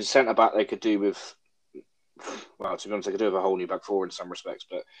in centre-back they could do with, well, to be honest, they could do with a whole new back 4 in some respects,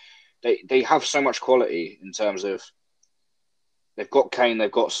 but they have so much quality in terms of they've got Kane, they've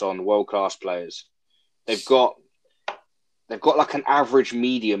got Son, world-class players. They've got like an average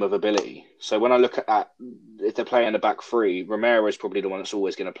medium of ability. So when I look at that, if they're playing a back 3, Romero is probably the one that's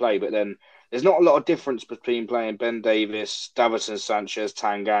always going to play. But then there's not a lot of difference between playing Ben Davies, Davinson Sanchez,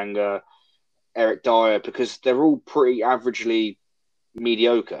 Tanganga, Eric Dyer, because they're all pretty averagely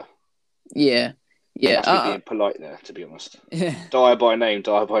mediocre. Yeah. That's me being polite there, to be honest. Dyer by name,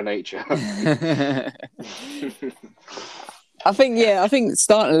 Dyer by nature. I think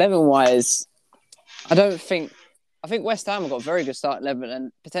starting 11-wise, I think West Ham have got a very good start 11,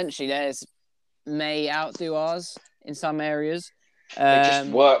 and potentially theirs may outdo ours in some areas. They just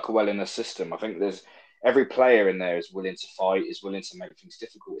work well in the system. I think there's every player in there is willing to fight, is willing to make things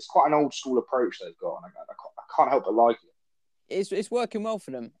difficult. It's quite an old school approach they've got, and I can't help but like it. It's working well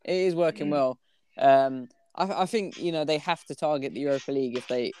for them. It is working well. I think they have to target the Europa League if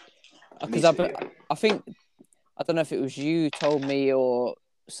they, because I think, I don't know if it was you told me or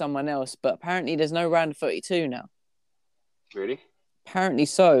someone else, but apparently there's no round of 32 now. Really? Apparently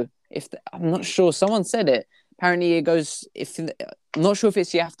so. I'm not sure. Someone said it. Apparently it goes. I'm not sure if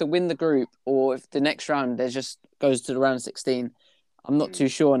it's you have to win the group or if the next round there just goes to the round of 16. I'm not too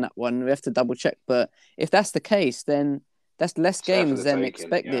sure on that one. We have to double check. But if that's the case, then that's less games than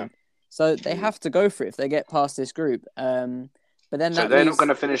expected. Yeah. So they have to go for it if they get past this group. But then so they're not going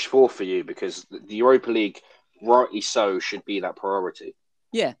to finish 4th for you, because the Europa League, rightly so, should be that priority.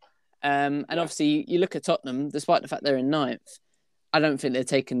 Yeah. And obviously, you look at Tottenham, despite the fact they're in 9th, I don't think they're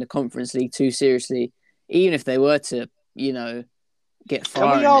taking the Conference League too seriously, even if they were to, get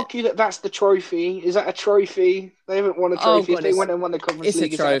far. Can we argue that that's the trophy? Is that a trophy? They haven't won a trophy. If they went and won the Conference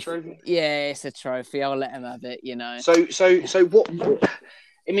League, is that a trophy? Yeah, it's a trophy. I'll let them have it, So what?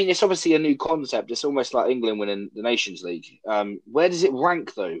 I mean, it's obviously a new concept. It's almost like England winning the Nations League. Where does it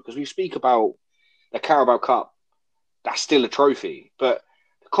rank, though? Because we speak about the Carabao Cup. That's still a trophy, but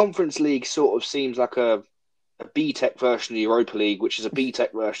Conference League sort of seems like a B-Tech version of the Europa League, which is a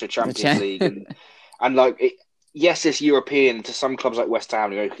B-Tech version of Champions League. And like, yes, it's European. To some clubs like West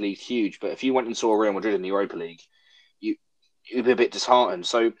Ham, the Europa League's huge. But if you went and saw Real Madrid in the Europa League, you'd be a bit disheartened.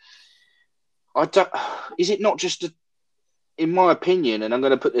 So, is it not just, in my opinion, and I'm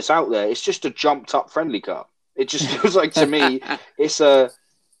going to put this out there, it's just a jumped-up friendly cup. It just feels like, to me, it's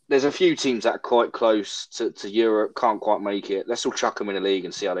there's a few teams that are quite close to Europe, can't quite make it. Let's all chuck them in a league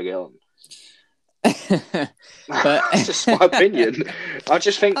and see how they get on. But That's just my opinion. I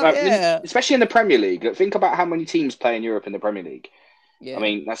just think, oh yeah, especially in the Premier League, think about how many teams play in Europe in the Premier League. I yeah,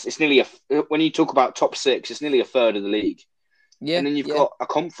 mean, it's nearly when you talk about top six, it's nearly a third of the league, yeah, and then you've yeah. got a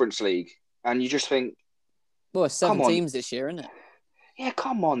conference league, and you just think, Well, it's come 7 on, teams this year, isn't it? yeah,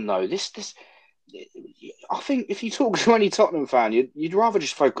 come on, though. This, I think if you talk to any Tottenham fan, you'd rather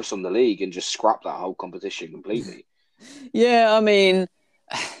just focus on the league and just scrap that whole competition completely. Yeah, I mean,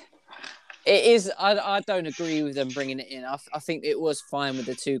 it is. I don't agree with them bringing it in. I think it was fine with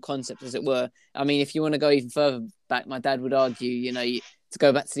the two concepts as it were. I mean, if you want to go even further back, my dad would argue, to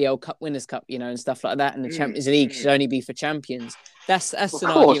go back to the old Cup Winners' Cup, and stuff like that, and the Champions League should only be for champions. That's Of an course,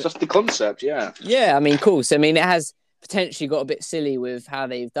 argument. that's the concept. Yeah. Yeah, I mean, cool. So I mean, it has potentially got a bit silly with how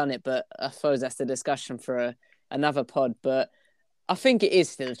they've done it, but I suppose that's the discussion for another pod. But I think it is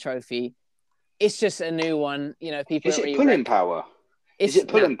still a trophy. It's just a new one. People Is don't it really pulling power? Is It's it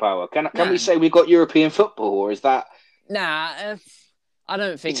pulling power? Can we nah, say we got European football, or is that? nah. I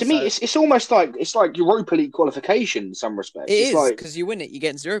don't think To me, so. it's almost like Europa League qualification in some respects. It It's is like because you win it, you get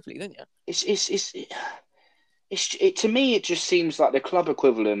into Europa League, don't you? to me, it just seems like the club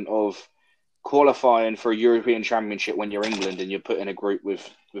equivalent of qualifying for a European Championship when you're England and you're put in a group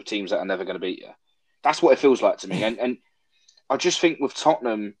with teams that are never going to beat you. That's what it feels like to me. And I just think with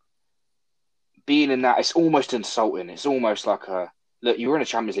Tottenham being in that, it's almost insulting. It's almost like look, you were in a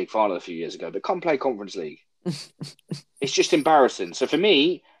Champions League final a few years ago, but come play Conference League. It's just embarrassing. So for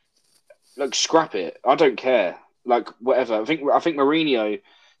me, like, scrap it. I don't care. Like, whatever. I think Mourinho,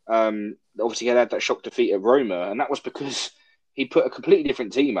 obviously had that shock defeat at Roma, and that was because he put a completely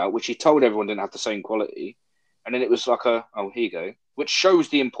different team out, which he told everyone didn't have the same quality, and then it was like here you go, which shows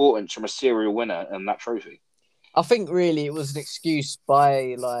the importance from a serial winner and that trophy. I think really it was an excuse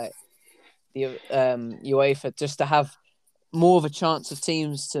by the UEFA just to have more of a chance of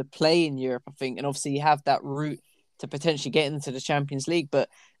teams to play in Europe, I think, and obviously you have that route to potentially get into the Champions League. But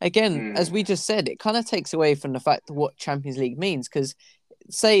again, as we just said, it kind of takes away from the fact of what Champions League means. Because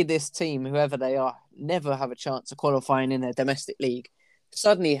say this team, whoever they are, never have a chance of qualifying in their domestic league,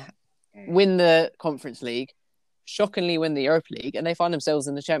 suddenly win the Conference League, shockingly win the Europa League, and they find themselves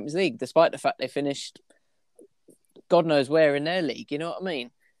in the Champions League, despite the fact they finished God knows where in their league. You know what I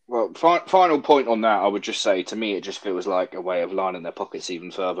mean? Well, final point on that, I would just say, to me, it just feels like a way of lining their pockets even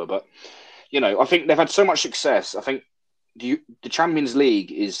further. But, I think they've had so much success. I think the Champions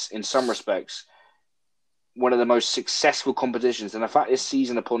League is, in some respects, one of the most successful competitions. And the fact is,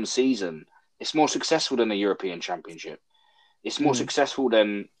 season upon season, it's more successful than the European Championship. It's more successful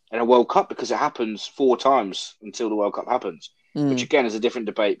than in a World Cup because it happens 4 times until the World Cup happens, which, again, is a different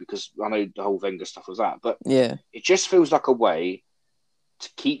debate because I know the whole Wenger stuff was that. But yeah, it just feels like a way to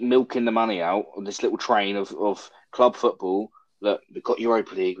keep milking the money out on this little train of club football. Look, we've got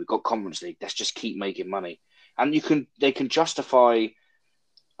Europa League, we've got Conference League. Let's just keep making money, and they can justify,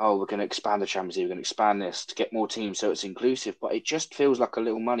 we're going to expand the Champions League, we're going to expand this to get more teams so it's inclusive. But it just feels like a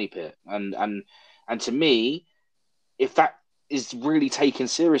little money pit, and to me, if that is really taken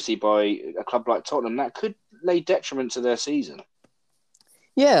seriously by a club like Tottenham, that could lay detriment to their season.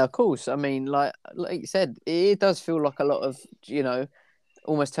 Yeah, of course. I mean, like you said, it does feel like a lot of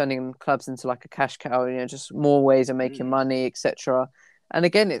almost turning clubs into like a cash cow, just more ways of making money, etc. And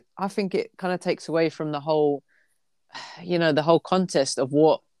again, I think it kind of takes away from the whole, the whole contest of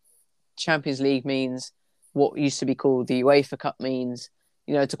what Champions League means, what used to be called the UEFA Cup means,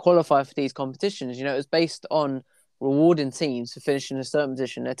 to qualify for these competitions. It was based on rewarding teams for finishing a certain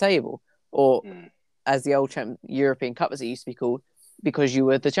position in the table, or as the old European Cup, as it used to be called, because you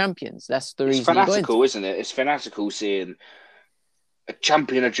were the champions. That's the reason you got into it. Isn't it? It's fanatical seeing a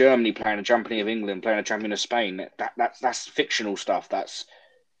champion of Germany playing a champion of England, playing a champion of Spain. That's fictional stuff. That's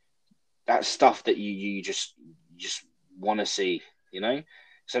stuff that you just want to see,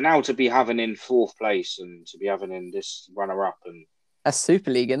 So now to be having in 4th place and to be having in this runner up and a Super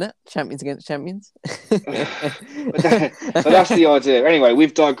League, isn't it? Champions against champions. but that's the idea. Anyway,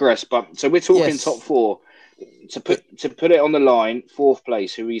 we've digressed. But so we're talking top 4 to put it on the line. 4th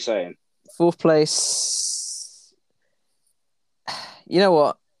place. Who are you saying? 4th place. You know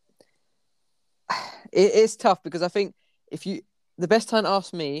what? It's tough because I think the best time to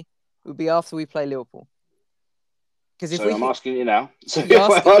ask me would be after we play Liverpool. I'm asking you now. So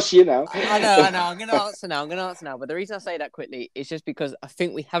if I ask you now. I know. I'm going to answer now. But the reason I say that quickly is just because I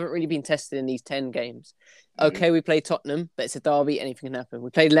think we haven't really been tested in these 10 games. Okay, we played Tottenham, but it's a derby. Anything can happen. We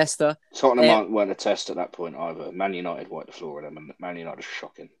played Leicester. Tottenham weren't a test at that point either. Man United wiped the floor with them, and Man United is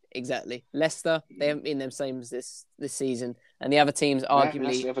shocking. Exactly. Leicester, they haven't been them same as this season. and the other teams Yeah, that's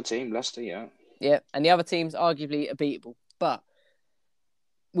arguably, the other team, Leicester. Yeah. yeah, and the other teams arguably are beatable. But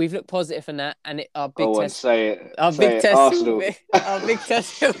we've looked positive in that, and our big Go on, test, say it. our big Say it. test, Arsenal. our big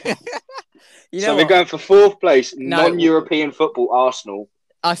test. You So know we're what? going for fourth place, No, non-European football. Arsenal.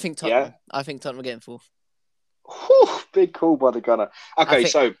 I think Yeah. Tottenham. I think Tottenham are getting fourth. Whew, big call by the Gunner. I Okay, think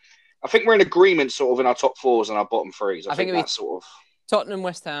so I think we're in agreement, sort of, in our top fours and our bottom threes. I I think think it'll be that's sort of Tottenham,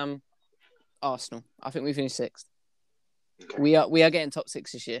 West Ham, Arsenal. I think we finish sixth. okay. We are getting top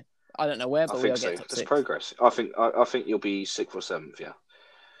six this year. I don't know where, I but we think are so. getting top There's six. progress. I think you'll be sixth or seventh. Yeah.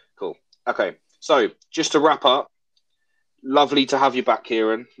 Cool. Okay. So just to wrap up, lovely to have you back,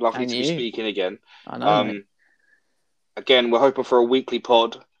 Kieran. Lovely And to be you. speaking again. I know, mate. Again, we're hoping for a weekly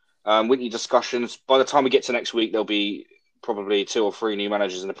pod, weekly discussions. By the time we get to next week, there'll be probably 2 or 3 new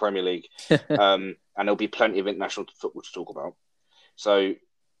managers in the Premier League, and there'll be plenty of international football to talk about. So,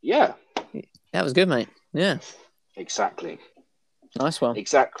 yeah. That was good, mate. Yeah. Exactly. Nice one.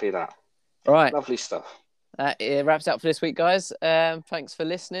 Exactly that. All right. Lovely stuff. It wraps up for this week, guys. Thanks for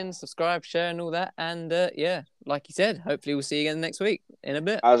listening, subscribe, share, and all that. And yeah, like you said, hopefully we'll see you again next week in a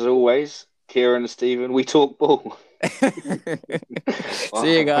bit. As always, Kieran and Stephen, we talk ball.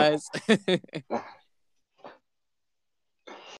 See you guys.